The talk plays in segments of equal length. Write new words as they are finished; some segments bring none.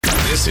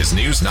This is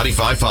News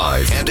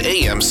 95.5 and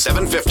AM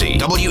 750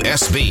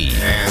 WSB.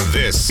 And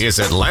this is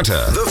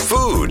Atlanta. The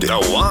food, the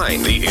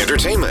wine, the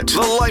entertainment,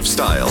 the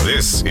lifestyle.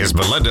 This is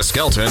Belinda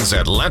Skelton's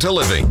Atlanta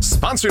Living,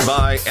 sponsored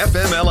by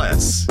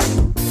FMLS.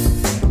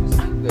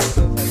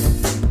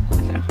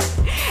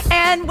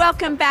 And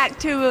welcome back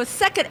to a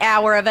second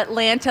hour of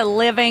Atlanta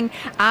Living.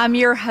 I'm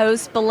your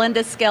host,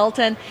 Belinda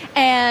Skelton,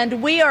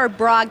 and we are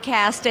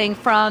broadcasting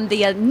from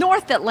the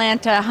North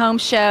Atlanta home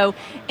show,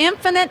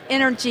 Infinite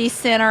Energy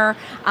Center.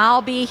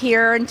 I'll be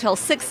here until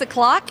 6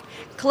 o'clock,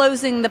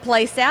 closing the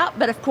place out,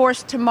 but of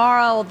course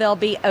tomorrow they'll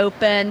be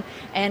open,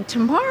 and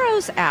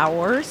tomorrow's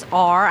hours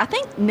are, I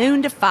think,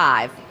 noon to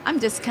 5. I'm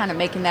just kind of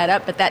making that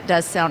up, but that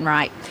does sound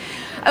right.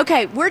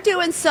 Okay, we're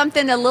doing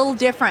something a little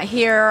different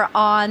here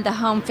on the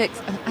Home Fix,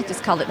 I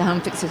just called it the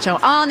Home Fix It Show,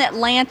 on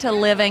Atlanta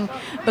Living,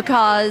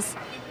 because,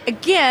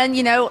 again,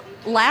 you know,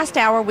 last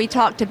hour we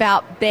talked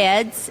about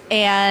beds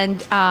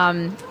and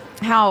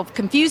how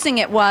confusing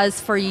it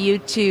was for you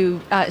to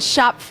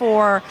shop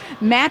for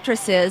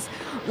mattresses.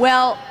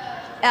 Well,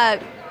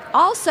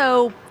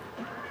 also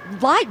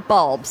light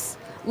bulbs.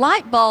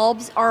 Light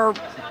bulbs are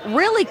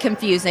really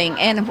confusing,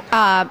 and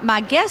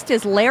my guest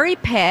is Larry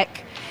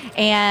Peck,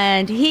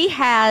 and he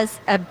has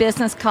a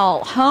business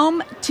called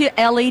Home to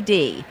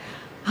LED.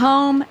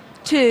 Home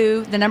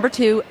to the number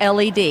 2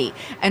 LED.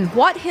 And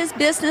what his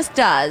business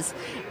does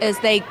is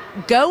they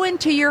go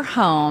into your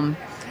home,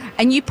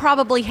 and you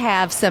probably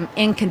have some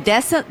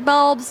incandescent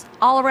bulbs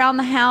all around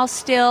the house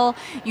still.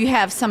 You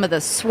have some of the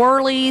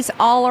swirlies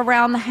all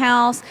around the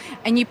house,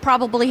 and you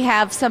probably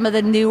have some of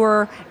the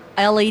newer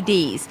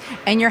LEDs.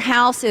 And your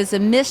house is a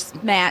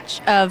mismatch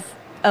of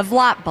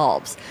light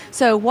bulbs.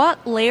 So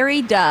what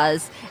Larry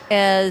does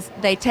is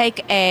they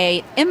take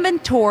a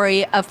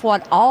inventory of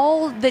what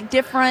all the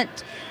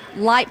different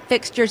light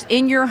fixtures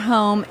in your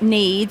home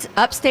needs,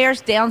 upstairs,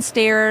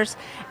 downstairs,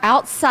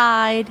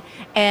 outside,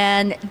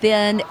 and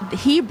then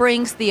he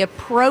brings the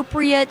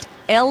appropriate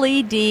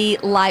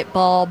LED light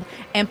bulb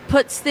and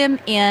puts them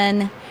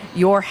in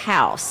your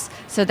house.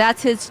 So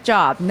that's his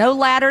job. No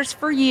ladders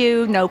for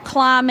you, no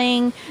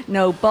climbing,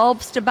 no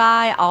bulbs to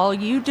buy. All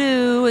you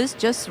do is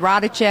just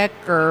write a check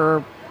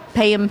or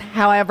pay him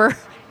however.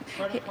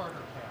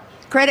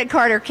 Credit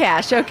card or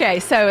cash. Okay,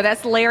 so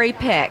that's Larry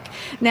Peck.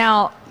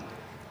 Now,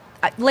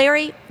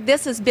 Larry,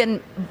 this has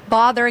been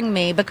bothering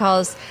me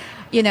because,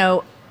 you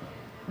know,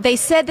 they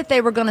said that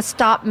they were going to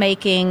stop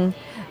making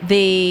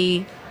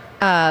the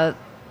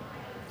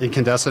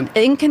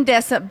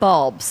incandescent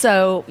bulb.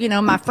 So, you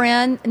know, my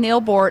friend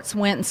Neil Bortz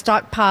went and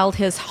stockpiled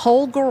his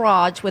whole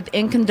garage with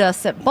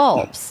incandescent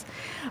bulbs.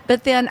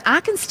 But then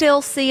I can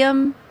still see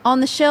them on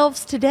the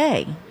shelves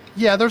today.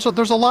 Yeah, there's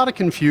a lot of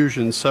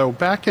confusion. So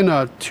back in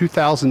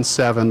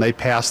 2007, they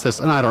passed this,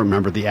 and I don't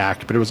remember the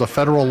act, but it was a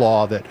federal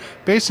law that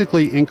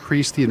basically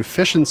increased the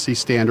efficiency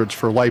standards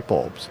for light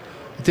bulbs.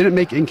 It didn't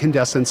make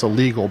incandescents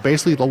illegal.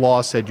 Basically, the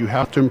law said you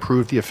have to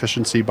improve the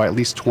efficiency by at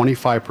least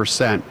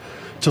 25%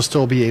 to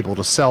still be able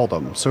to sell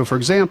them. So for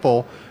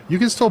example, you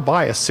can still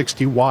buy a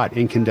 60-watt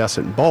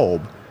incandescent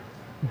bulb,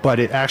 but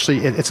it's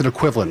an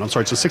equivalent. It's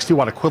a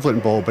 60-watt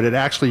equivalent bulb, but it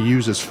actually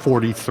uses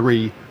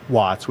 43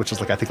 watts, which is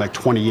like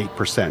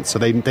 28%. So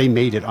they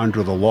made it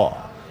under the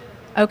law.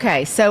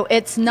 Okay, so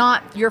it's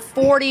not your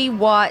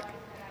 40-watt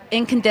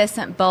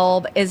incandescent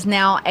bulb is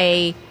now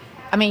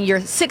your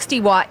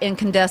 60-watt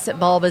incandescent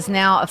bulb is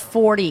now a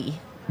 40.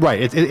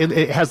 Right.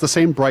 It has the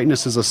same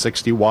brightness as a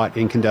 60-watt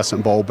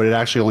incandescent bulb, but it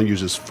actually only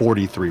uses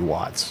 43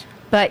 watts.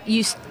 But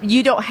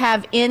you don't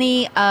have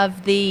any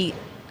of the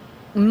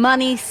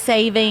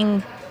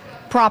money-saving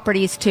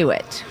properties to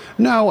it.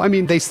 No, I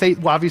mean,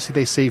 obviously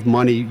they save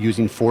money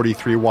using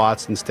 43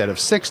 watts instead of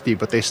 60,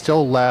 but they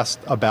still last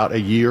about a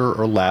year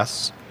or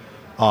less.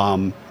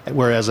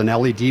 Whereas an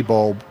LED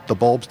bulb, the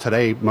bulbs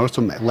today, most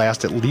of them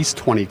last at least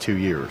 22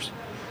 years.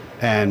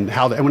 And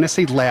when I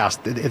say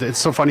last,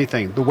 it's a funny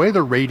thing. The way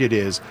they're rated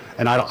is,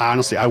 and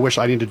I wish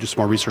I needed to do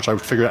some more research. I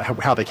would figure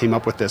out how they came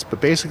up with this.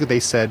 But basically, they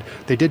said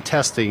they did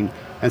testing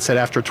and said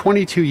after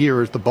 22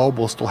 years, the bulb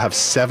will still have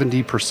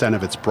 70%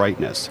 of its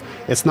brightness.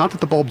 It's not that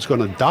the bulb's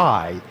going to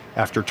die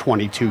after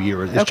 22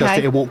 years. It's just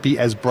that it won't be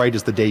as bright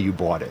as the day you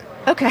bought it.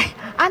 Okay,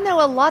 I know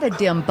a lot of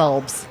dim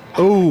bulbs.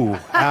 Ooh,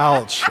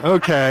 ouch.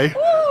 Okay.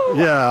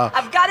 Yeah.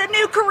 I've got a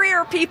new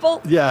career,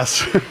 people.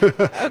 Yes.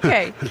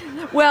 Okay.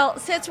 Well,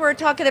 since we're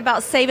talking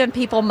about saving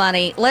people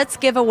money, let's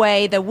give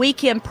away the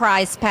weekend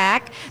prize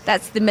pack.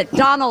 That's the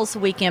McDonald's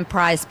weekend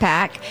prize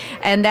pack.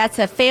 And that's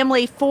a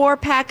family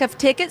 4-pack of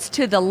tickets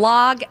to the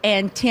Log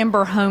and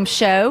Timber Home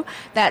Show.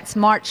 That's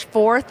March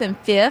 4th and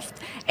 5th.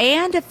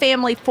 And a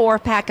family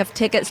 4-pack of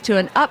tickets to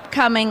an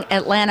upcoming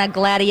Atlanta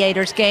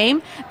Gladiators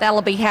game.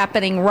 That'll be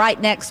happening right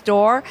next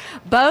door,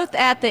 both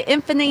at the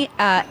Infinite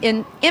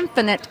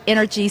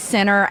Energy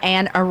Center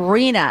and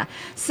Arena.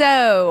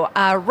 So,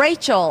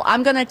 Rachel,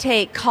 I'm going to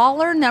take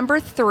caller number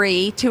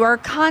 3 to our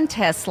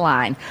contest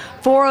line,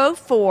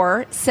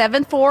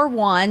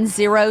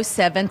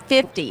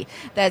 404-741-0750.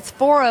 That's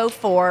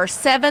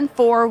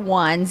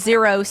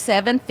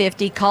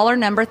 404-741-0750. Caller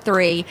number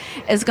 3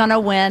 is going to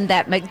win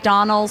that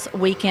McDonald's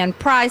weekend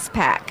prize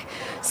pack.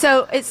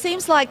 So it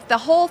seems like the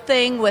whole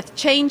thing with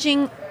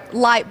changing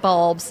light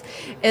bulbs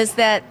is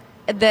that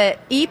the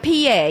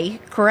EPA,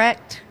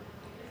 correct?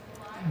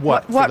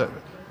 What?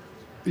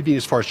 You mean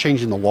as far as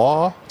changing the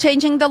law?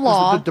 Changing the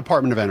law. The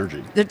Department of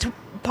Energy. The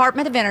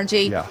Department of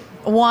Energy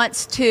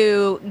wants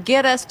to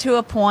get us to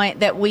a point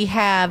that we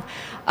have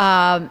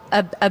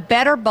a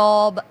better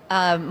bulb,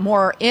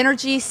 more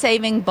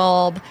energy-saving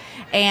bulb,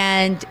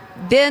 and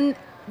then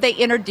they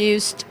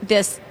introduced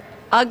this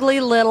ugly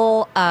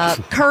little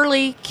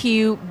curly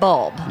Q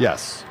bulb.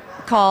 Yes.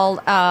 Called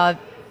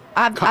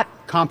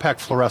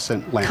compact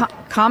fluorescent lamp.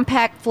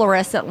 Compact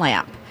fluorescent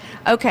lamp.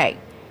 Okay.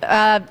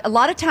 A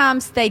lot of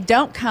times they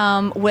don't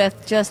come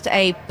with just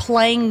a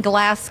plain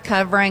glass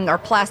covering or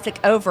plastic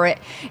over it.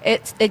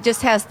 It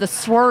just has the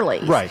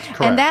swirlies. Right,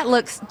 correct. And that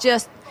looks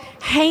just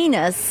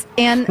heinous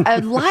in a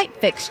light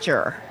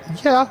fixture.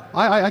 Yeah,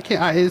 I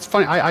can't. It's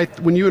funny.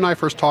 When you and I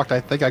first talked, I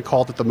think I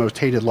called it the most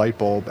hated light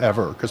bulb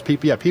ever because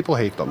people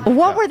hate them.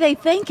 What were they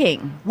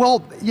thinking?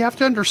 Well, you have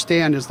to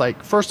understand is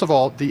like, first of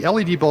all, the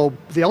LED bulb,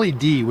 the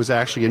LED was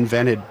actually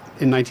invented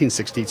in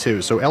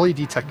 1962. So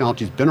LED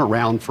technology has been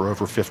around for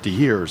over 50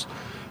 years.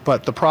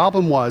 But the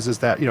problem is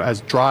that,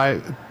 as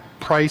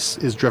price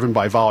is driven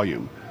by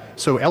volume.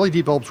 So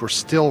LED bulbs were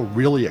still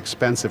really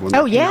expensive when they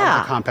came out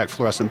with a compact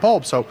fluorescent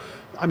bulb. So,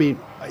 I mean,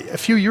 a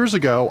few years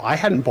ago, I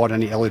hadn't bought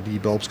any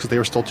LED bulbs because they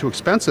were still too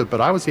expensive,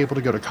 but I was able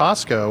to go to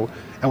Costco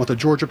and with a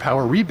Georgia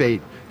Power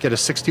rebate, get a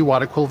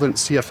 60-watt equivalent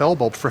CFL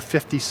bulb for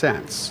 50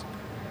 cents.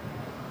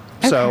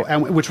 Okay. So,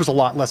 which was a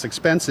lot less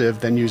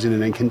expensive than using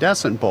an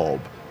incandescent bulb.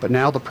 But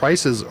now the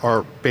prices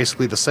are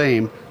basically the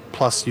same,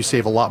 plus you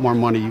save a lot more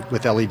money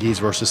with LEDs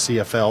versus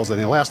CFLs, and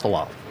they last a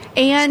lot.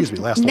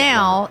 And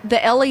now the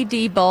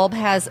LED bulb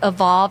has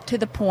evolved to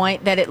the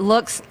point that it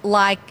looks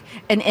like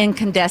an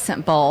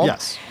incandescent bulb.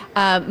 Yes.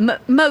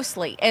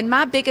 Mostly. And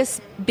my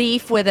biggest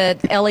beef with an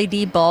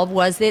LED bulb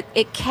was that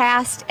it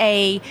cast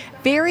a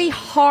very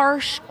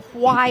harsh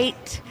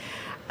white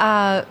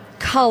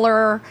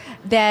color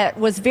that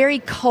was very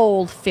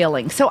cold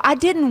feeling. So I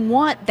didn't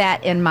want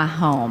that in my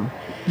home.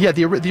 Yeah,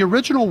 the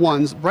original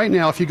ones, right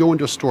now, if you go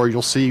into a store,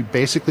 you'll see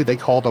basically they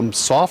call them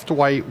soft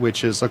white,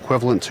 which is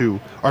equivalent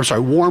to,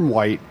 warm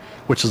white,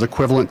 which is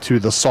equivalent to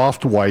the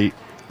soft white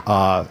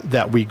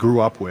that we grew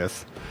up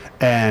with.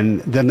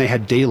 And then they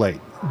had daylight.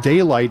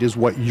 Daylight is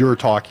what you're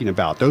talking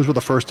about. Those were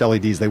the first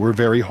LEDs. They were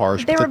very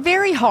harsh. They were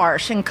very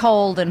harsh and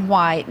cold and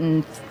white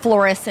and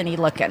fluorescent-y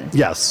looking.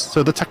 Yes.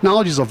 So the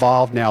technology's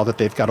evolved now that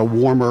they've got a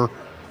warmer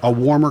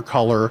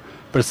color,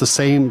 but it's the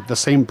same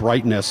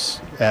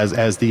brightness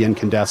as the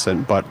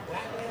incandescent, but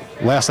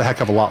lasts a heck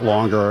of a lot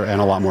longer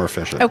and a lot more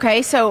efficient.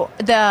 Okay, so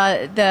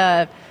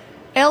the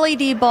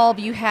LED bulb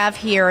you have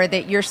here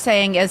that you're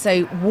saying is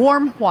a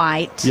warm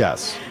white.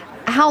 Yes.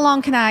 How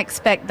long can I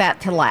expect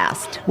that to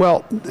last?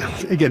 Well,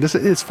 again,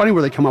 it's funny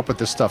where they come up with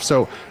this stuff.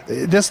 So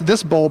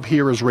this bulb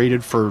here is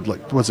rated for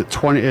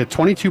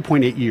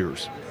 22.8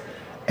 years.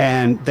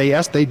 And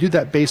they do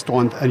that based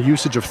on a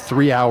usage of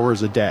 3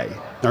 hours a day.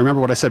 Now,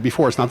 remember what I said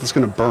before, it's not that it's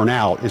going to burn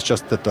out, it's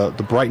just that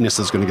the brightness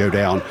is going to go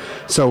down.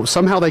 So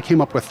somehow they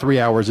came up with 3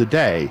 hours a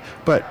day.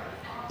 But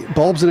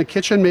bulbs in a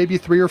kitchen, maybe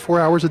 3 or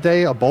 4 hours a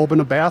day. A bulb in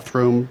a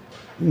bathroom,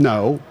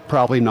 no,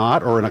 probably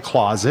not. Or in a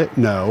closet,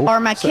 no. Or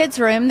my kids'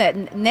 room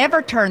that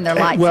never turn their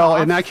lights off. Well,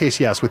 in that case,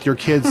 yes. With your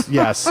kids,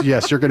 yes,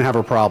 you're going to have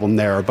a problem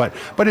there. But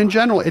in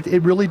general,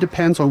 it really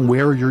depends on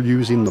where you're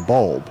using the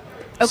bulb.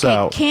 Okay,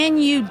 so, can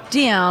you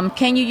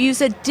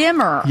use a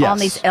dimmer on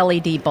these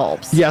LED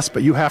bulbs? Yes,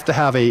 but you have to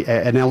have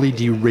an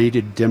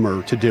LED-rated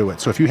dimmer to do it.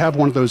 So if you have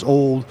one of those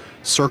old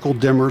circle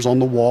dimmers on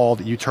the wall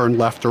that you turn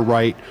left or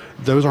right,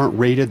 those aren't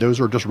rated. Those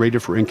are just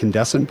rated for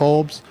incandescent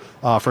bulbs.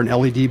 For an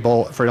LED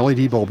bulb,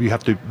 you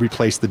have to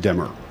replace the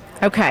dimmer.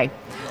 Okay.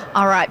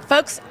 All right,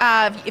 folks,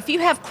 if you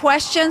have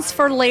questions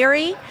for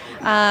Larry,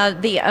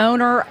 the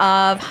owner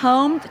of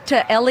Home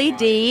to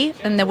LED,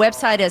 and the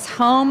website is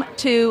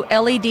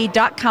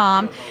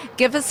home2led.com,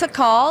 give us a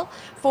call,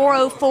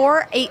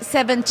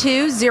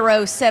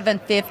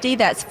 404-872-0750.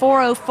 That's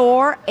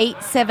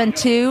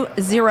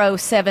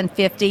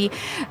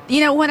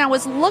 404-872-0750. When I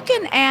was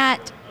looking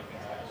at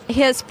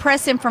his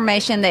press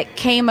information that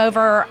came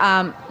over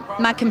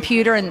my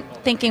computer and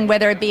thinking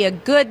whether it'd be a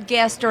good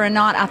guest or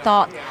not, I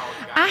thought,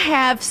 I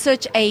have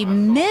such a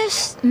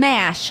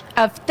mishmash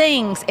of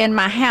things in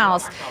my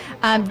house.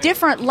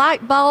 Different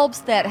light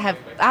bulbs that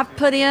I've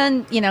put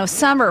in,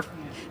 some are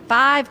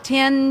 5,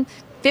 10,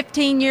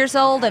 15 years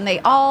old, and they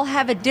all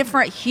have a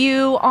different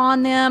hue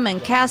on them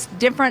and cast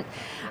different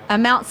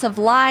amounts of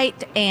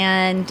light,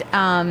 and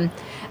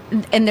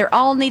they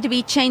all need to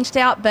be changed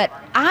out. But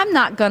I'm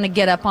not going to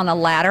get up on a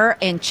ladder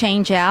and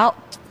change out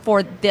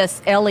for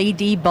this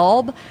LED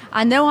bulb,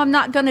 I know I'm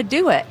not going to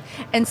do it.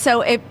 And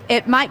so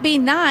it might be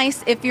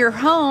nice if your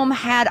home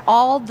had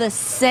all the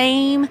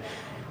same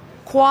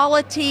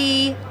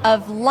quality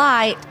of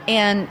light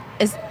and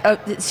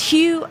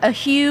a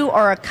hue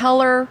or a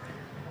color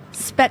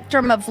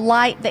spectrum of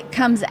light that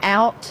comes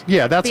out.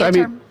 Yeah, that's, I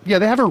mean, yeah,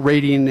 they have a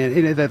rating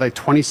in like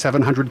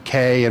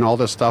 2700K and all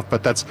this stuff,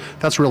 but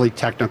that's really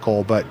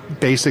technical. But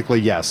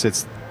basically, yes,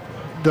 it's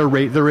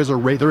there is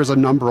a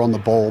number on the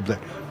bulb that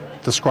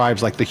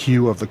describes like the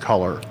hue of the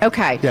color.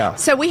 Okay. Yeah.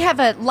 So we have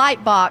a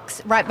light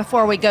box right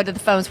before we go to the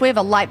phones. We have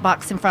a light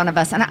box in front of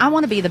us, and I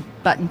want to be the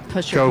button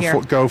pusher here.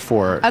 Go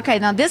for it. Okay.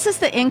 Now this is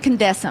the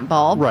incandescent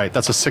bulb. Right.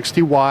 That's a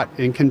 60-watt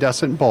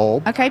incandescent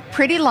bulb. Okay.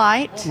 Pretty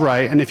light.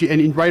 Right.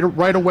 And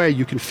right away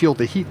you can feel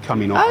the heat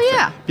coming off. Oh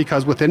yeah.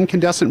 Because with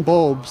incandescent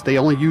bulbs, they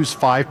only use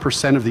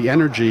 5% of the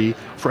energy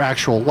for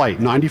actual light.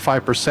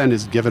 95%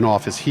 is given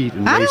off as heat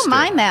and wasted. I don't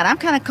mind that. I'm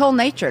kind of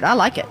cold-natured. I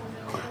like it.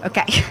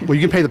 Okay. Well,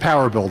 you can pay the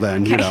power bill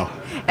then, okay. You know.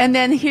 And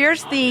then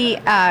here's the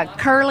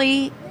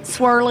curly,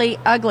 swirly,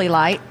 ugly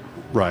light.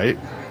 Right.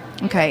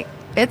 Okay.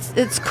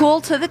 It's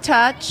cool to the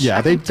touch. Yeah,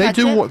 they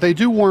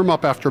do warm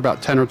up after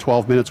about 10 or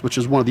 12 minutes, which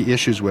is one of the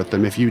issues with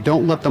them. If you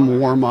don't let them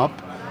warm up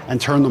and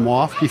turn them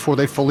off before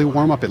they fully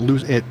warm up,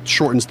 it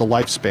shortens the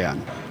lifespan,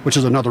 which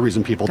is another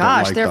reason people don't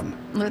like them.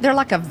 They're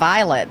like a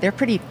violet. They're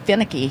pretty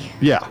finicky.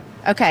 Yeah.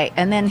 Okay,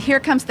 and then here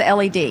comes the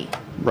LED.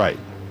 Right.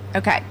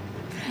 Okay.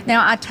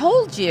 Now, I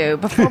told you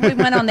before we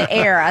went on the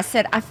air, I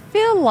said, I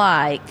feel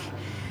like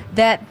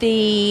that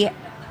the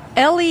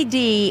LED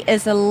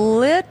is a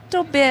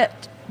little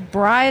bit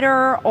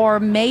brighter or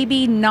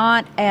maybe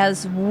not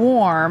as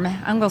warm.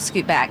 I'm going to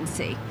scoot back and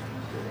see.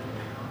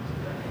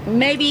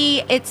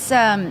 Maybe it's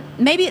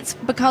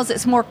because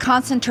it's more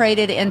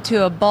concentrated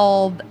into a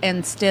bulb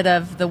instead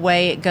of the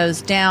way it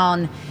goes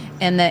down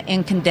in the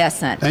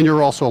incandescent. And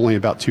you're also only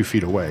about 2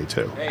 feet away,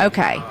 too.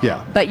 Okay.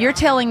 Yeah. But you're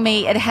telling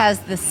me it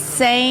has the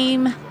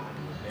same,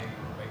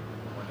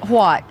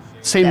 what?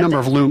 Around the same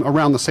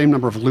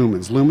number of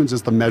lumens. Lumens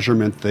is the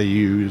measurement they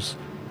use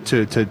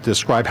to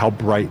describe how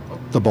bright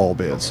the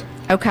bulb is.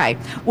 Okay.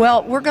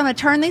 Well, we're going to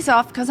turn these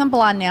off because I'm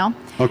blind now.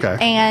 Okay.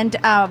 And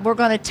we're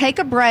going to take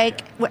a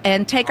break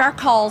and take our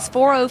calls,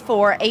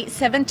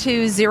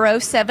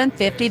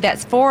 404-872-0750.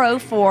 That's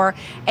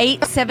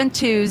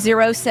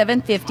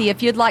 404-872-0750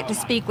 if you'd like to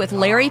speak with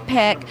Larry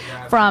Peck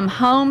from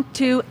Home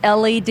to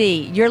LED.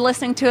 You're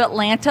listening to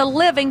Atlanta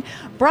Living,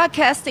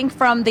 broadcasting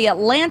from the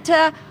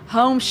Atlanta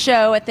Home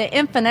Show at the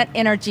Infinite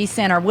Energy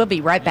Center. We'll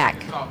be right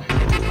back.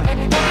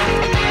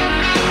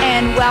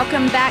 And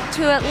welcome back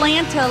to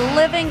Atlanta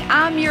Living.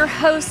 I'm your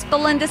host,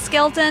 Belinda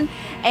Skelton,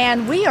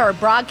 and we are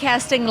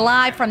broadcasting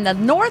live from the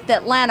North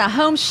Atlanta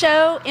Home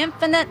Show,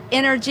 Infinite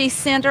Energy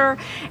Center.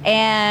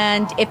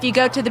 And if you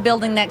go to the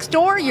building next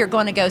door, you're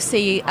going to go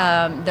see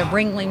the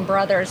Ringling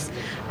Brothers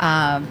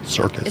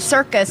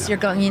circus. You're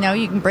going, you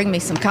can bring me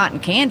some cotton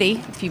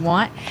candy if you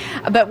want.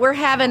 But we're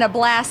having a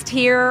blast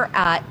here.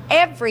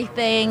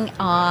 Everything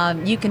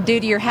you can do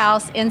to your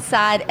house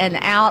inside and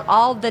out,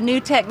 all the new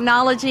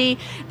technology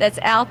that's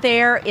out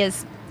there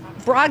is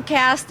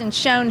broadcast and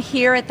shown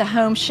here at the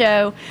Home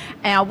Show.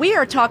 Now, we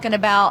are talking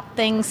about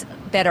things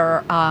that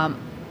are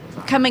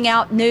coming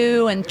out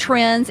new and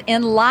trends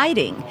in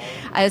lighting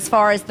as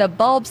far as the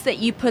bulbs that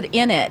you put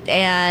in it,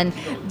 and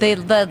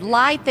the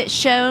light that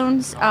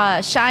shines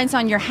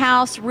on your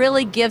house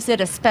really gives it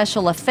a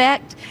special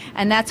effect.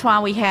 And that's why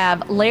we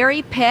have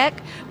Larry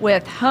Peck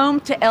with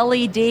Home to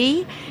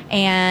LED,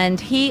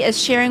 and he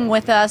is sharing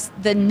with us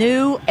the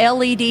new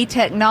LED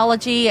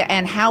technology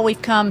and how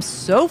we've come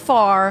so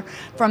far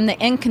from the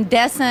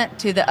incandescent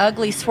to the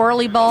ugly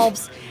swirly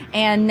bulbs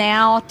and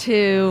now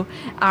to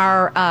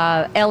our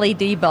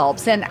LED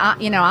bulbs. And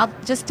I'll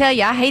just tell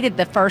you, I hated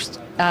the first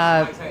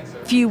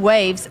few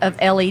waves of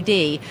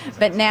LED,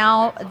 but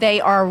now they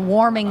are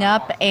warming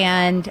up,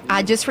 and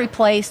I just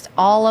replaced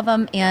all of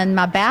them in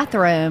my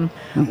bathroom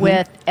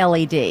with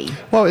LED.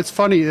 Well, it's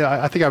funny,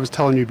 I think I was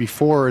telling you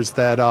before, is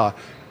that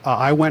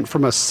I went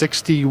from a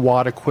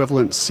 60-watt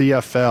equivalent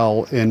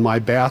CFL in my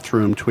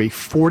bathroom to a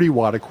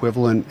 40-watt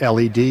equivalent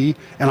LED,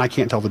 and I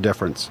can't tell the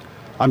difference.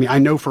 I mean, I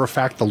know for a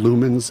fact the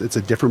lumens, it's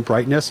a different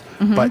brightness,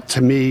 but to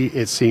me,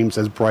 it seems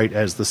as bright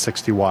as the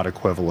 60-watt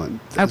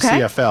equivalent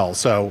CFL.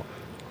 So,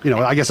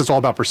 I guess it's all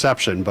about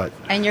perception, but...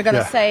 And you're going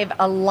to save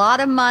a lot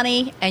of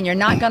money, and you're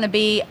not going to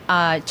be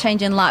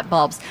changing light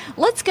bulbs.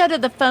 Let's go to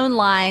the phone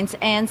lines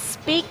and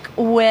speak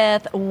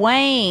with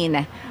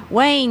Wayne.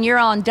 Wayne, you're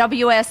on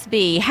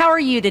WSB. How are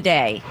you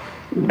today?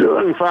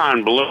 Doing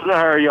fine, Belinda.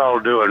 How are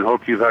y'all doing?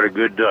 Hope you've had a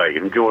good day.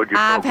 Enjoyed your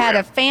program. I've had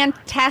a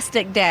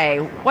fantastic day.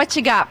 What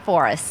you got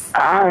for us?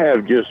 I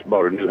have just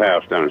bought a new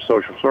house down in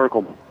Social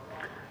Circle,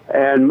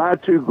 and my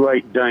two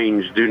Great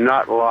Danes do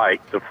not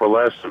like the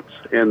fluorescence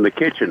in the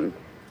kitchen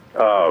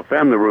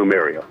family room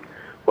area.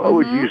 What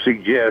would you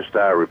suggest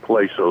I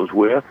replace those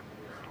with?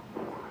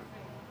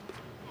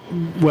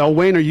 Well,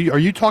 Wayne, are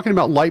you talking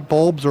about light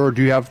bulbs, or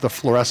do you have the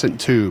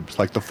fluorescent tubes,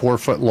 like the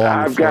 4-foot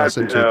long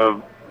fluorescent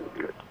tubes?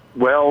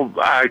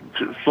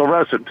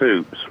 Fluorescent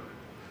tubes.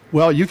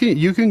 Well, you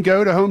can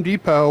go to Home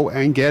Depot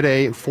and get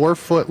a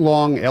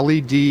 4-foot-long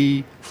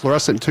LED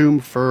fluorescent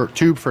tube for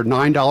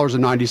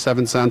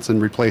 $9.97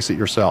 and replace it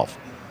yourself.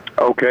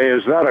 Okay,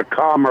 is that a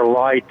calmer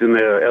light than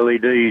the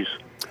LEDs?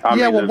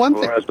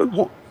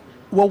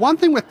 One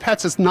thing with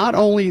pets is not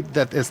only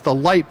that it's the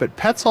light, but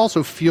pets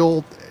also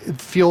feel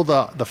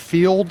the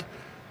field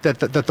that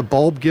the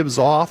bulb gives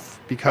off,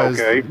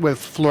 because with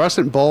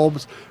fluorescent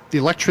bulbs, the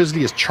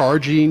electricity is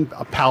charging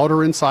a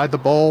powder inside the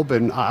bulb,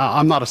 and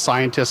I'm not a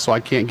scientist, so I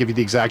can't give you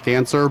the exact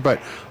answer,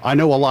 but I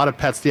know a lot of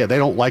pets, they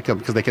don't like them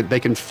because they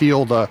can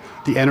feel the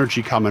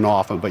energy coming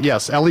off them. But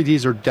yes,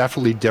 LEDs are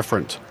definitely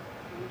different.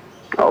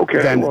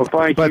 Okay, thank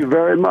you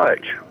very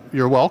much.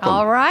 You're welcome.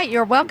 All right,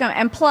 you're welcome.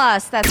 And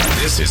plus,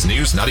 This is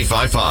News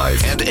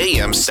 95.5 and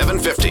AM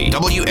 750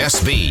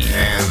 WSB.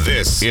 And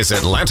this is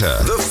Atlanta.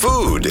 The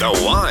food, the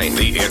wine,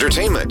 the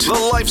entertainment,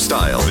 the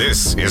lifestyle.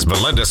 This is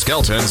Belinda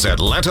Skelton's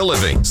Atlanta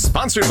Living,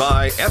 sponsored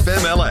by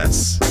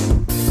FMLS.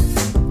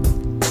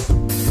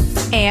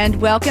 And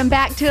welcome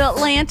back to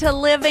Atlanta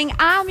Living.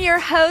 I'm your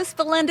host,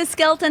 Belinda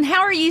Skelton.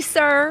 How are you,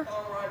 sir?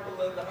 All right,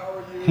 Belinda, how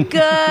are you?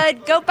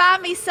 Good. Go buy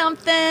me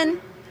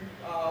something.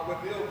 When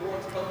Bill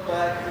Gordon comes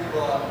back to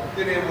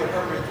get in with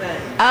Herman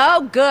Cain.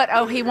 Oh, good.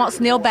 Oh, he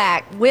wants Neil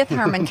back with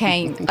Herman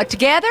Cain.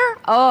 Together?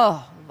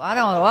 Oh, I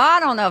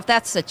don't know if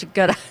that's such a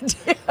good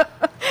idea.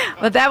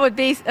 But that'd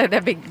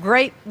be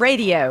great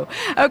radio.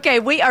 Okay,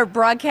 we are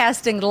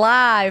broadcasting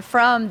live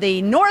from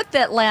the North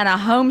Atlanta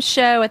Home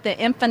Show at the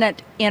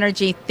Infinite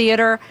Energy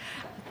Theater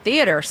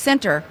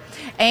Center.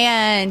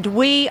 And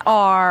we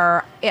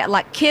are at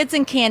like Kids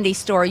and Candy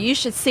Store. You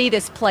should see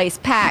this place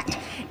packed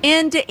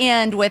end to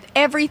end with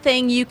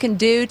everything you can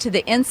do to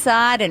the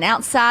inside and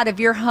outside of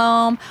your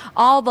home,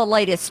 all the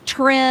latest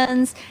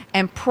trends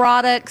and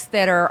products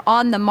that are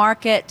on the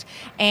market.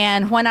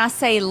 And when I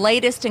say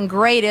latest and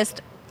greatest,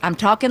 I'm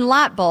talking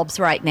light bulbs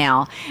right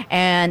now,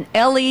 and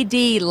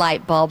LED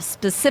light bulbs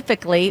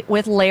specifically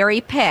with Larry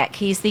Peck.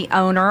 He's the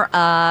owner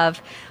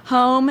of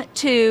Home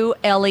 2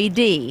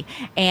 LED.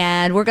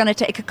 And we're going to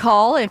take a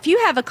call. If you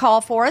have a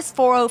call for us,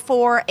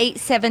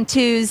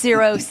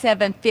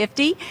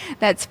 404-872-0750.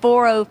 That's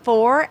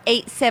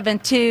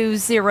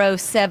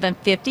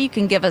 404-872-0750. You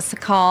can give us a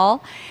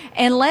call.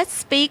 And let's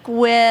speak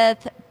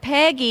with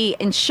Peggy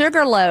in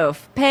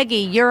Sugarloaf. Peggy,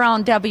 you're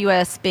on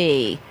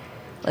WSB.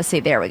 Let's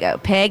see, there we go.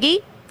 Peggy?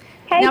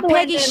 Hey, now,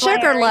 Belinda Peggy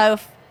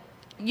Sugarloaf,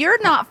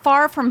 you're not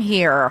far from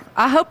here.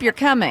 I hope you're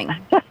coming.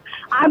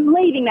 I'm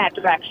leaving that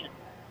direction.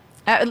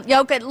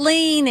 Okay,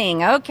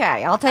 leaning.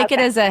 Okay, I'll take it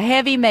as a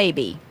heavy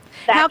maybe.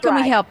 That's How can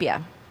we right. help you?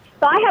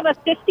 So I have a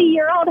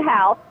 50-year-old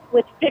house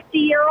with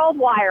 50-year-old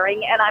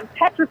wiring, and I'm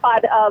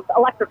petrified of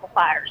electrical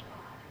fires.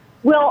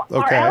 Are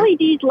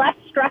LEDs less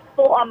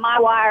stressful on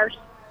my wires?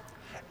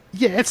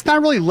 Yeah, it's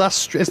not really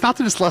less. It's not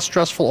that it's less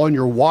stressful on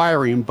your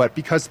wiring, but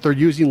because they're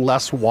using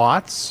less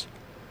watts,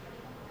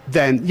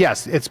 then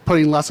yes, it's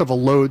putting less of a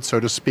load, so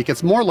to speak.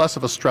 It's more or less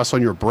of a stress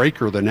on your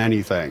breaker than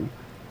anything.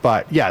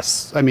 But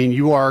yes, I mean,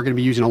 you are going to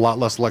be using a lot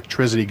less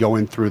electricity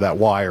going through that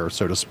wire,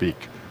 so to speak.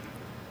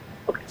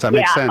 Does that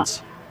make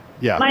sense?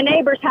 Yeah. My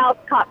neighbor's house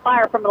caught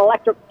fire from an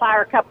electric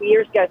fire a couple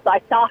years ago, so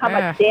I saw how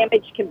much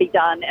damage can be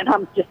done, and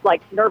I'm just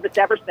like nervous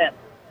ever since.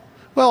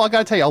 Well, I got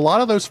to tell you, a lot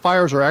of those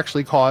fires are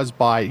actually caused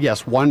by,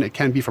 yes, one, it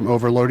can be from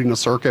overloading the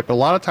circuit, but a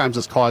lot of times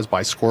it's caused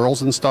by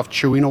squirrels and stuff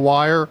chewing a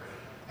wire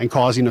and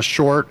causing a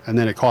short, and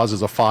then it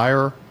causes a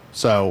fire.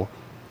 So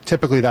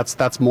typically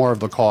that's more of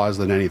the cause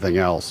than anything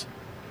else.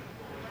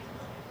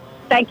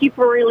 Thank you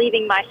for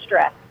relieving my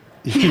stress.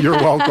 You're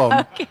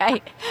welcome.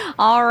 Okay.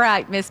 All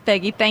right, Miss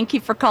Peggy. Thank you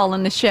for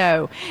calling the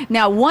show.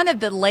 Now, one of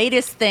the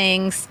latest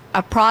things,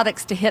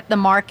 products to hit the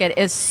market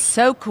is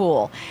so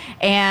cool.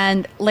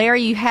 And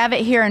Larry, you have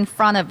it here in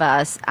front of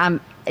us.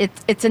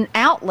 It's an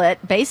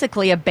outlet,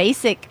 basically a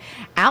basic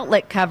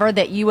outlet cover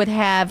that you would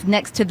have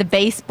next to the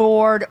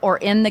baseboard or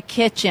in the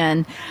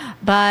kitchen.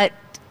 But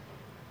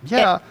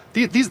yeah,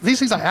 these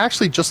things, I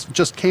actually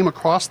just came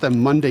across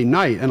them Monday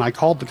night, and I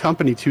called the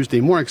company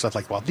Tuesday morning because I was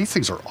like, well, these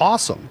things are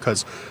awesome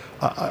because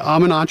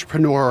I'm an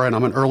entrepreneur and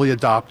I'm an early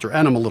adopter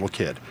and I'm a little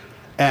kid.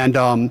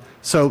 And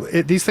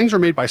these things are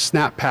made by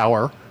Snap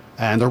Power,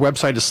 and their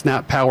website is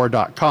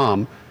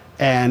snappower.com.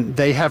 And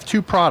they have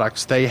two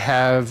products. They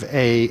have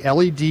a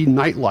LED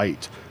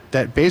nightlight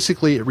that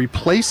basically it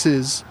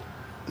replaces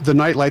the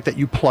nightlight that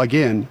you plug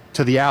in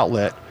to the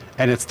outlet,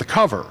 and it's the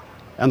cover.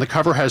 And the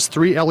cover has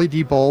 3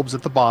 LED bulbs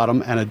at the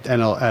bottom and a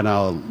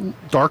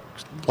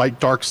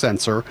dark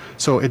sensor,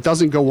 so it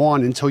doesn't go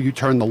on until you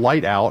turn the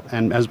light out.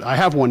 And as I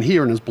have one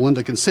here, and as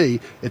Belinda can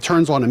see, it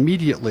turns on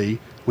immediately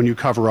when you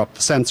cover up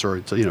the sensor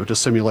to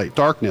simulate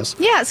darkness.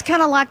 Yeah, it's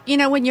kind of like,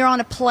 when you're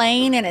on a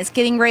plane and it's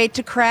getting ready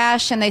to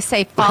crash and they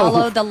say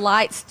follow the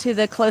lights to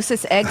the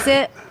closest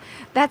exit.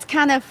 That's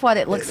kind of what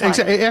it looks like.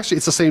 Actually,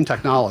 it's the same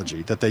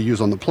technology that they use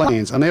on the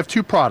planes. And they have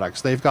two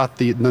products. They've got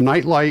the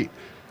night light.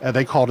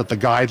 They called it the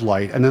guide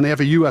light. And then they have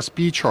a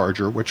USB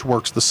charger, which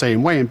works the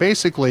same way. And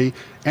basically,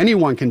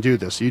 anyone can do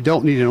this. You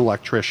don't need an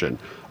electrician.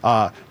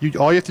 All you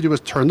have to do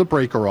is turn the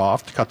breaker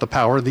off to cut the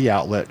power of the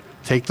outlet,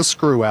 take the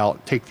screw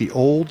out, take the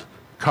old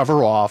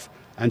cover off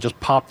and just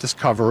pop this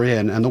cover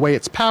in. And the way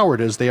it's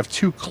powered is they have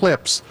 2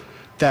 clips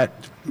that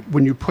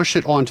when you push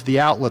it onto the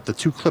outlet, the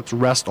 2 clips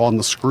rest on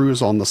the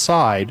screws on the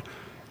side,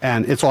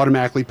 and it's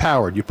automatically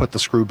powered. You put the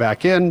screw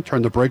back in,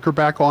 turn the breaker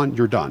back on,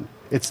 you're done.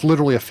 It's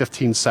literally a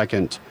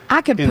 15-second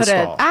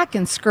install. I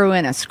can screw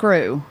in a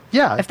screw.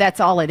 Yeah. If that's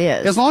all it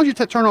is. As long as you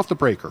turn off the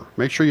breaker.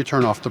 Make sure you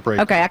turn off the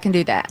breaker. Okay, I can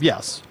do that.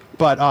 Yes.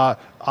 But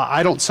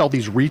I don't sell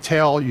these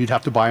retail. You'd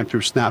have to buy them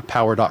through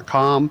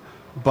snappower.com.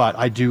 But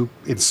I do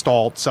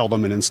sell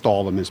them and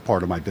install them as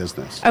part of my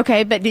business.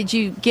 Okay, but did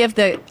you give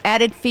the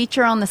added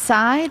feature on the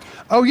side?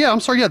 Oh, yeah, I'm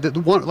sorry. Yeah, the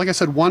one, like I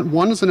said,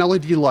 one is an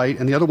LED light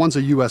and the other one's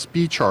a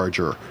USB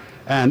charger.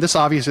 And this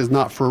obviously is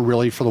not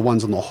really for the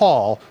ones in the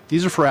hall.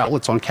 These are for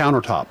outlets on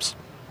countertops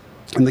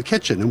in the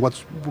kitchen. And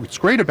what's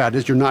great about it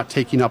is you're not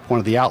taking up one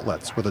of the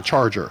outlets with a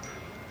charger.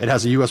 It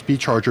has a USB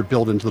charger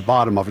built into the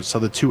bottom of it, so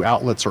the 2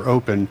 outlets are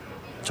open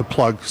to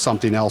plug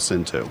something else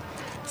into.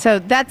 So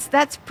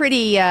that's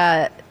pretty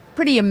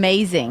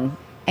amazing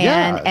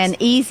and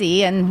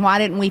easy. And why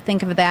didn't we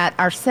think of that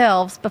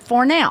ourselves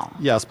before now?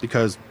 Yes,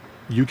 because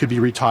you could be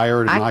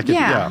retired and I could.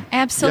 Yeah,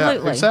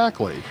 absolutely. Yeah,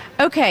 exactly.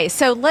 Okay,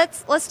 so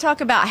let's talk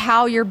about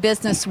how your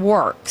business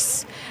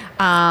works.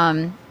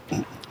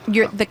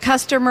 The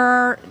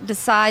customer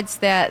decides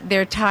that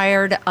they're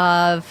tired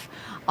of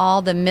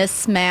all the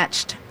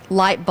mismatched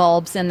light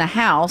bulbs in the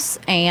house,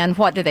 and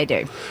what do they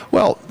do?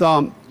 Well,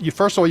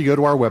 first of all, you go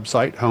to our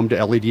website,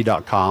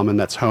 home2led.com, and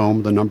that's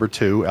home, the number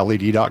 2,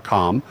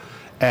 led.com.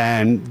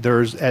 And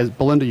there's, as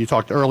Belinda, you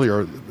talked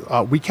earlier,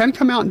 we can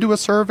come out and do a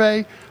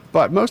survey,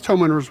 but most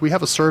homeowners, we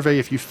have a survey.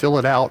 If you fill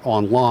it out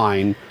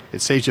online,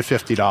 it saves you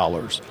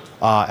 $50.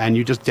 And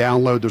you just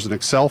download, there's an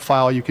Excel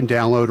file you can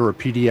download or a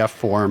PDF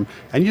form,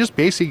 and you just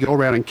basically go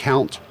around and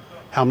count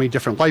how many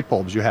different light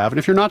bulbs you have. And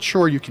if you're not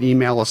sure, you can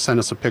email us, send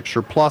us a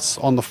picture. Plus,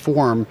 on the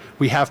form,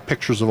 we have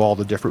pictures of all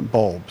the different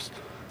bulbs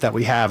that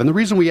we have. And the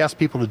reason we ask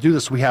people to do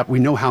this, we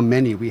know how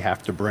many we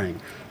have to bring.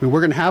 I mean,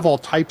 we're going to have all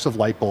types of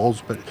light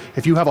bulbs, but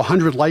if you have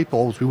 100 light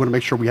bulbs, we want to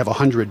make sure we have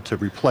 100 to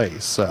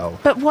replace. So.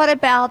 But what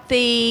about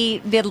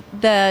the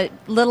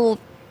little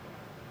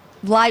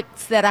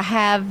lights that I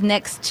have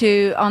next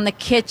to on the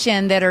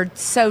kitchen that are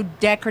so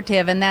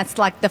decorative, and that's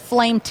like the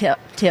flame tip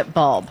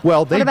bulb?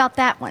 Well, what about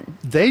that one?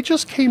 They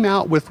just came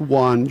out with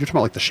one. You're talking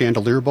about like the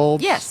chandelier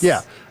bulbs? Yes.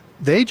 Yeah.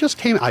 They just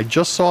came. I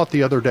just saw it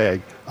the other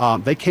day.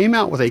 They came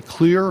out with a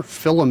clear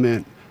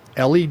filament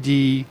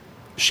LED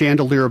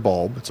chandelier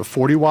bulb. It's a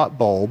 40-watt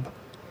bulb.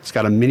 It's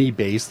got a mini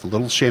base, the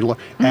little chandelier,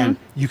 and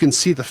you can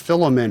see the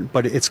filament,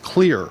 but it's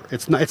clear.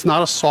 It's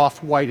not a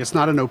soft white. It's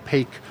not an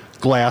opaque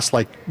glass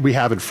like we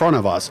have in front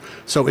of us.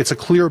 So it's a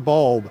clear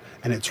bulb,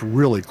 and it's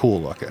really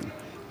cool looking.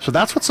 So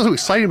that's what's so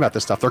exciting about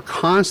this stuff. They're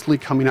constantly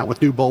coming out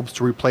with new bulbs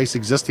to replace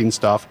existing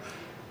stuff.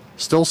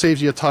 Still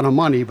saves you a ton of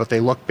money, but they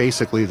look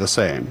basically the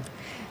same.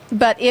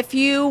 But if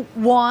you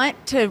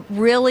want to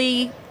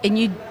really, and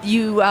you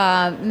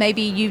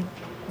maybe you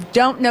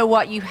don't know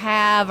what you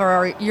have,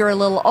 or you're a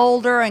little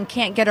older and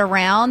can't get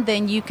around,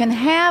 then you can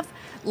have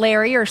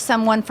Larry or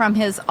someone from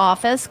his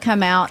office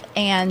come out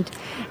and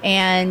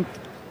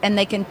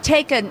they can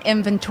take an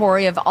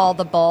inventory of all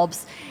the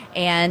bulbs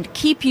and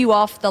keep you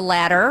off the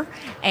ladder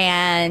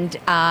and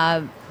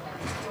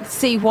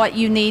see what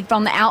you need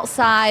from the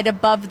outside,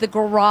 above the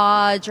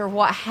garage, or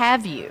what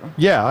have you.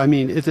 Yeah, I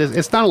mean,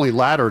 it's not only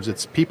ladders,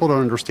 it's people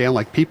don't understand,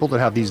 like people that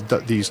have these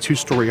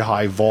 2-story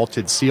high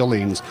vaulted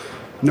ceilings,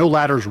 no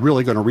ladder's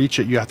really going to reach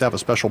it. You have to have a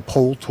special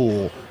pole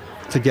tool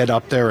to get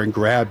up there and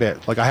grab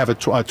it. Like I have a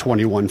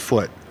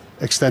 21-foot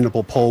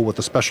extendable pole with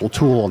a special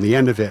tool on the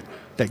end of it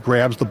that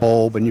grabs the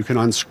bulb, and you can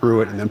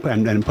unscrew it and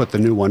then put the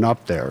new one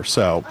up there.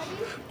 So,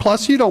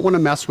 plus you don't want to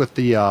mess with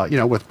the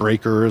with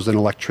breakers and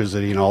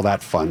electricity and all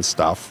that fun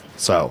stuff.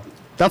 So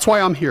that's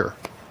why I'm here.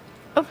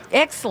 Oh,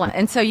 excellent.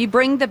 And so you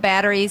bring the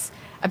batteries,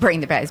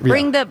 bring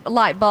the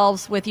light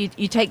bulbs with you.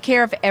 You take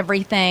care of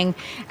everything.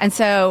 And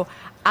so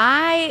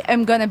I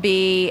am going to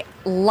be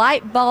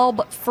light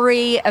bulb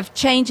free of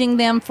changing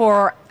them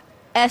for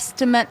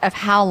estimate of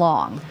how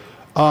long?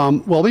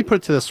 Well, let me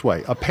put it this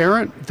way. A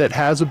parent that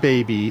has a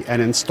baby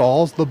and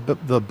installs the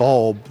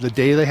bulb the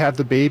day they have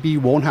the baby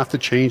won't have to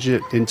change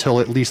it until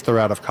at least they're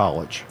out of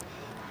college.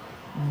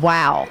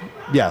 Wow.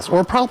 Yes,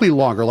 or probably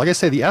longer. Like I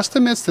say, the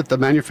estimates that the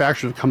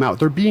manufacturers come out,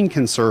 they're being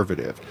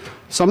conservative.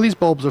 Some of these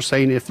bulbs are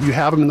saying if you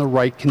have them in the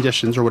right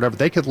conditions or whatever,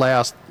 they could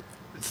last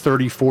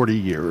 30, 40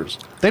 years.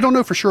 They don't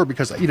know for sure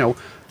because,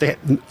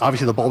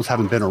 obviously the bulbs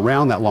haven't been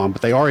around that long,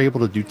 but they are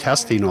able to do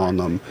testing on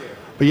them.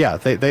 But yeah,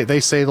 they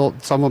say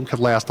some of them could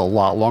last a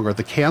lot longer.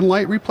 The can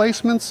light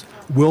replacements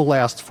will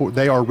last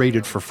they are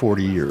rated for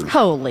 40 years.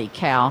 Holy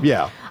cow.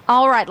 Yeah.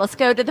 All right, let's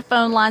go to the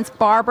phone lines.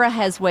 Barbara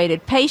has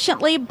waited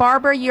patiently.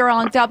 Barbara, you're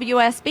on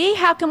WSB.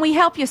 How can we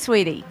help you,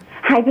 sweetie?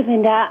 Hi,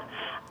 Belinda.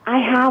 I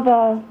have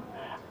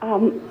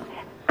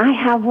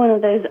one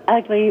of those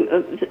ugly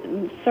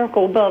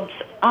circle bulbs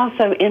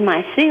also in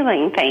my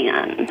ceiling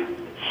fan,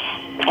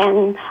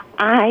 and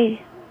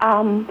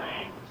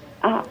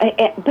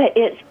but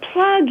it's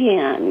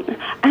plug-in,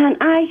 and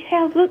I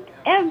have looked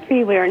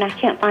everywhere, and I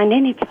can't find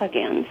any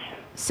plug-ins.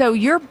 So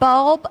your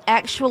bulb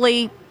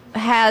actually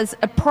has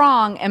a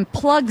prong and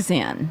plugs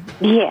in.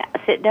 Yes,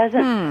 it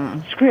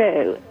doesn't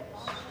screw.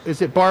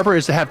 Is it, Barbara,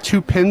 does it have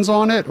 2 pins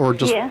on it or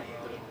just? Yeah.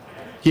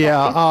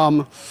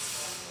 Yeah.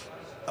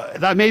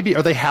 That may be,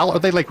 are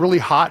they like really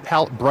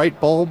hot, bright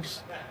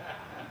bulbs?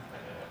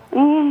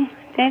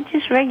 They're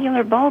just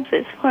regular bulbs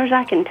as far as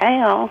I can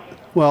tell.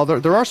 Well,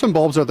 there are some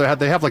bulbs that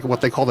they have like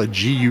what they call a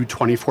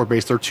GU24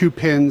 base. They're 2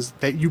 pins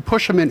that you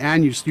push them in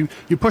and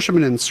you push them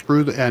in and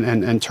screw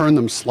and turn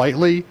them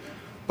slightly,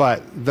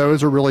 but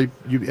those are really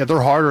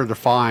they're harder to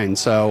find.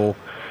 So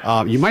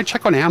you might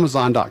check on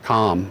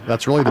Amazon.com.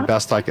 That's really the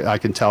best I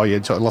can tell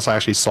you, unless I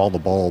actually saw the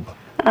bulb.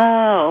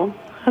 Oh,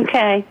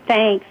 okay.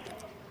 Thanks.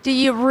 Do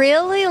you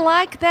really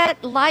like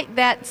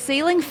that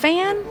ceiling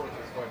fan?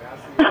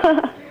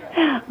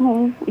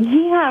 Yeah,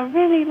 I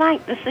really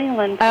like the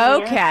ceiling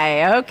fan.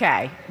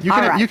 Okay.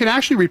 You can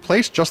actually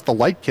replace just the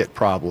light kit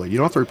probably. You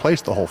don't have to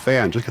replace the whole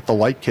fan. Just get the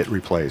light kit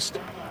replaced.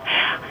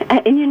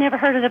 And you never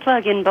heard of the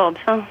plug-in bulbs,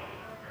 huh?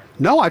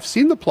 No, I've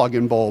seen the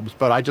plug-in bulbs,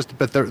 but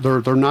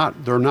they're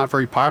not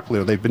very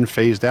popular. They've been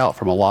phased out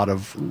from a lot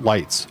of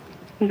lights.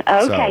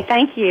 Okay,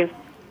 thank you.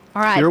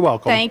 All right. You're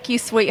welcome. Thank you,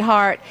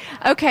 sweetheart.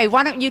 Okay,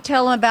 why don't you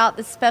tell them about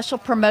the special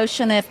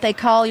promotion if they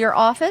call your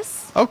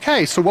office?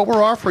 Okay, so what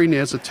we're offering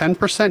is a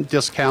 10%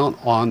 discount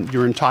on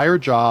your entire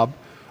job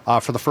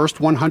for the first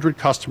 100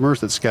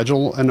 customers that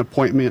schedule an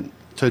appointment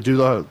to do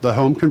the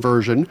home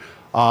conversion.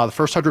 The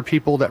first 100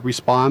 people that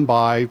respond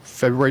by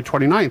February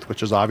 29th,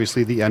 which is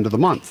obviously the end of the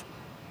month.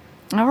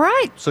 All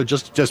right. So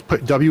just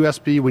put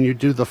WSB when you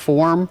do the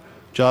form.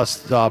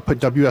 Just put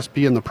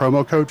WSB in the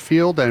promo code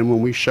field, and when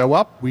we show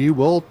up, we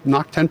will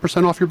knock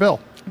 10% off your bill.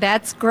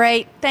 That's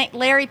great.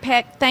 Larry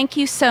Peck, thank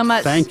you so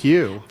much. Thank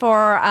you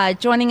for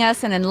joining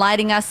us and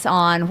enlightening us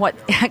on on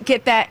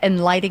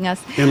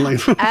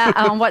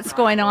what's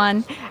going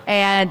on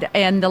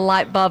and the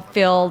light bulb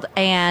field.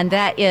 And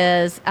that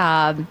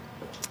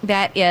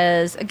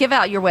is give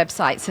out your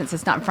website since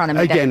it's not in front of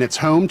me. Again, it's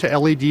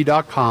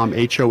home2led.com,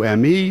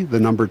 HOME, the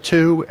number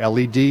 2,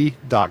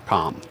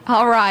 LED.com.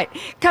 All right.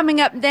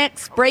 Coming up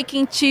next,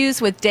 Breaking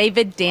Chews with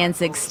David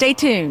Danzig. Stay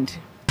tuned.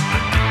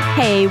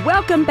 Hey,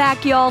 welcome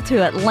back, y'all,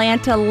 to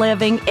Atlanta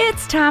Living.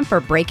 It's time for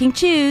Breaking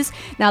Chews.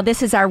 Now,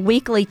 this is our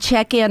weekly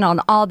check-in on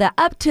all the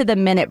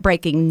up-to-the-minute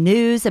breaking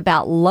news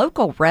about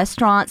local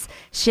restaurants,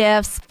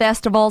 chefs,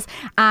 festivals.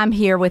 I'm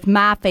here with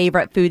my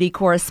favorite foodie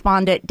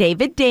correspondent,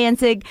 David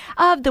Danzig,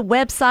 of the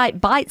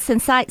website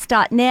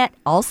BitesandSights.net,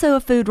 also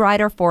a food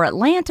writer for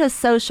Atlanta's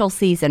Social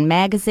Season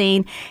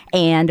magazine,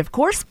 and, of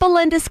course,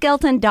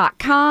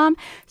 BelindaSkelton.com.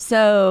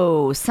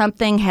 So,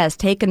 something has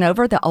taken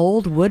over the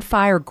old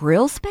Woodfire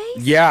Grill space?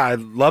 Yeah, I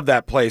love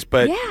that place.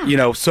 But,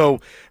 so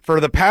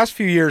for the past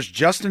few years,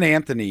 Justin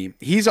Anthony,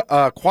 he's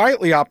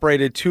quietly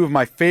operated 2 of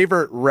my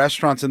favorite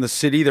restaurants in the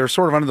city. They're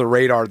sort of under the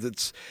radar.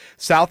 It's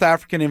South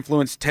African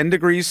influence 10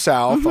 Degrees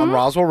South on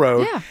Roswell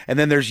Road. Yeah. And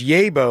then there's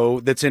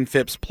Yabo that's in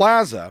Phipps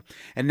Plaza.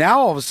 And now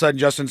all of a sudden,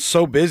 Justin's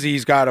so busy,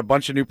 he's got a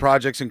bunch of new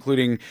projects,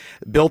 including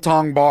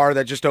Biltong Bar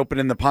that just opened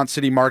in the Ponce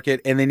City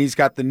Market. And then he's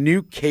got the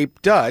new Cape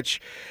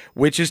Dutch,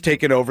 which has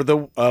taken over the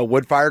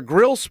Woodfire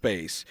Grill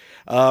space.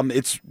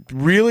 It's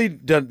really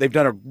done. They've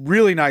done a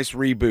really nice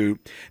reboot.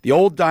 The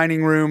old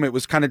dining room, it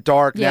was kind of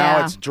dark. Yeah.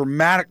 Now it's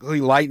dramatically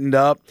lightened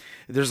up.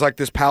 There's like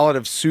this palette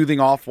of soothing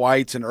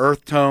off-whites and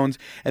earth tones.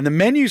 And the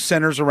menu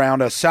centers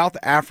around a South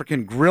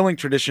African grilling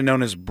tradition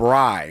known as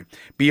braai,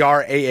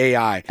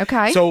 B-R-A-A-I.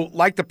 Okay. So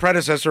like the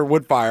predecessor,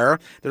 Woodfire,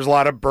 there's a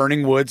lot of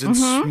burning woods and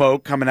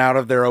smoke coming out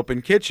of their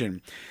open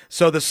kitchen.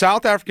 So the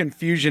South African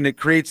fusion, it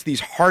creates these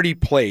hearty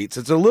plates.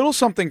 It's a little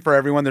something for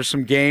everyone. There's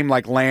some game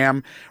like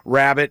lamb,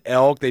 rabbit,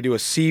 elk. They do a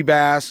sea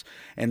bass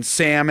and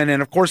salmon.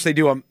 And, of course, they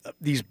do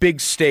these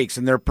big steaks,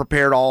 and they're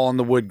prepared all on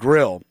the wood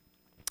grill.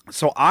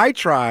 So I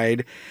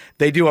tried,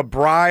 they do a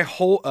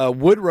braai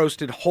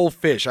wood-roasted whole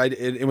fish.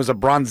 It was a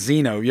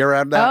bronzino. You ever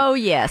had that? Oh,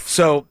 yes.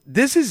 So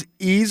this is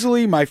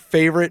easily my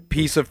favorite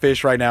piece of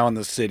fish right now in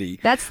the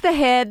city. That's the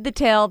head, the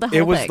tail, the whole thing.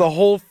 It was the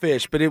whole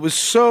fish, but it was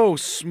so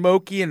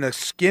smoky, and the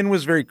skin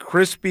was very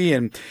crispy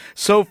and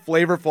so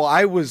flavorful.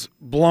 I was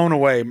blown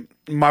away.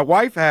 My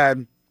wife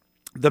had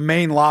the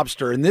Maine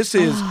lobster, and this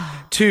is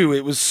too.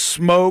 It was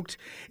smoked.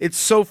 It's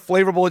so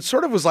flavorful. It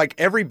sort of was like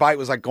every bite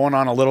was like going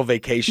on a little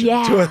vacation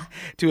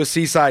to a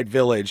seaside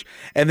village.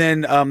 And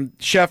then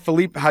Chef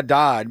Philippe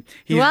Haddad,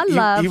 he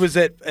was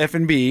at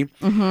F&B.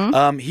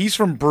 He's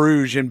from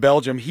Bruges in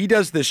Belgium. He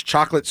does this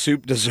chocolate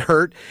soup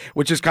dessert,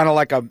 which is kind of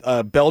like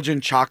a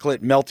Belgian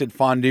chocolate melted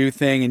fondue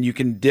thing, and you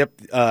can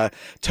dip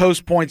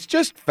toast points.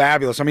 Just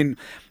fabulous. I mean,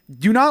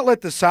 do not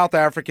let the South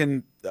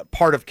African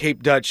part of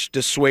Cape Dutch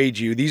dissuade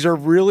you. These are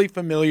really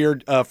familiar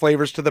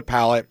flavors to the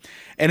palate,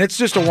 and it's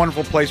just a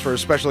wonderful place for a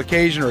special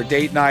occasion or a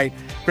date night.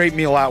 Great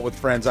meal out with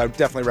friends. I would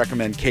definitely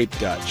recommend Cape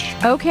Dutch.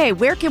 Okay,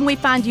 where can we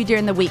find you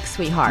during the week,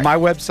 sweetheart? My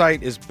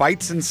website is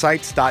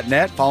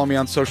BitesandSights.net. Follow me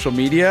on social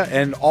media,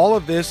 and all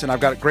of this, and I've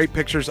got great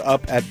pictures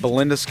up at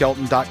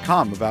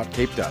BelindaSkelton.com about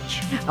Cape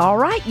Dutch. All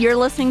right, you're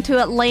listening to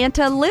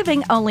Atlanta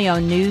Living only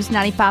on News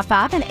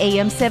 95.5 and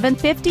AM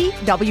 750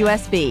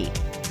 WSB.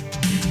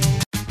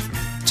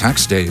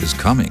 Tax day is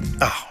coming.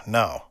 Oh,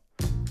 no.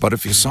 But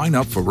if you sign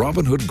up for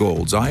Robinhood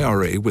Gold's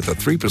IRA with a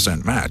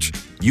 3% match,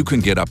 you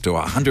can get up to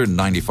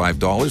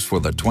 $195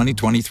 for the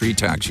 2023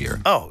 tax year.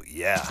 Oh,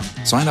 yeah.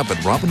 Sign up at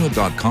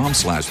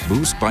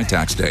Robinhood.com/boost by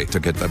tax day to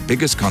get the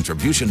biggest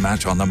contribution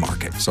match on the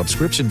market.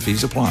 Subscription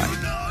fees apply.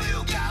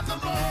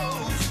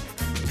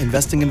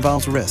 Investing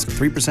involves risk.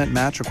 3%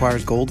 match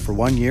requires gold for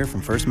 1 year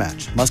from first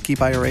match. Must keep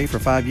IRA for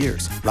 5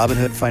 years.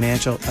 Robinhood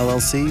Financial,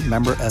 LLC,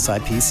 member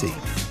SIPC.